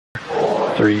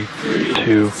3,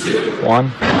 2, 1.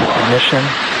 Ignition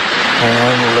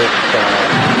and liftoff.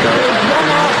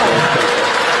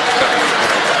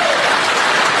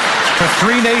 For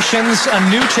three nations, a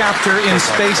new chapter in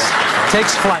space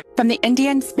takes flight. From the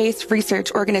Indian Space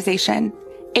Research Organization,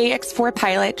 AX-4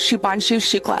 pilot Shubhanshu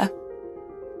Shukla.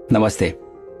 Namaste.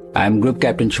 I am Group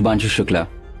Captain Shubhanshu Shukla.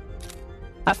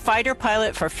 A fighter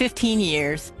pilot for 15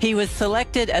 years, he was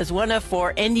selected as one of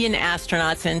 4 Indian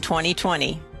astronauts in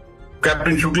 2020.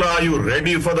 Captain Shukla, are you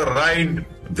ready for the ride?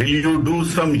 Will you do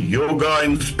some yoga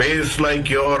in space like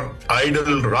your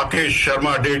idol Rakesh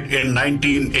Sharma did in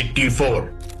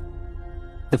 1984?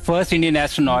 The first Indian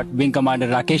astronaut, Wing Commander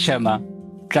Rakesh Sharma,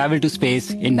 traveled to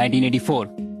space in 1984.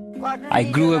 I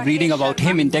grew up reading about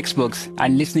him in textbooks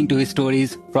and listening to his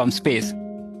stories from space.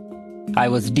 I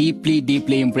was deeply,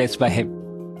 deeply impressed by him.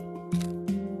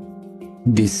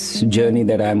 This journey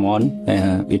that I'm on,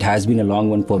 it has been a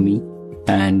long one for me.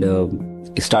 And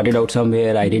it started out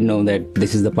somewhere. I didn't know that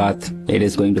this is the path it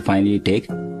is going to finally take.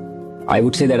 I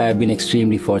would say that I have been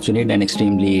extremely fortunate and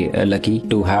extremely lucky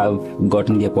to have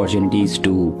gotten the opportunities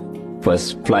to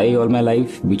first fly all my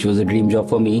life, which was a dream job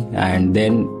for me, and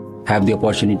then have the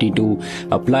opportunity to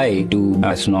apply to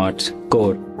astronaut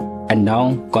corps, and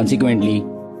now consequently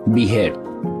be here.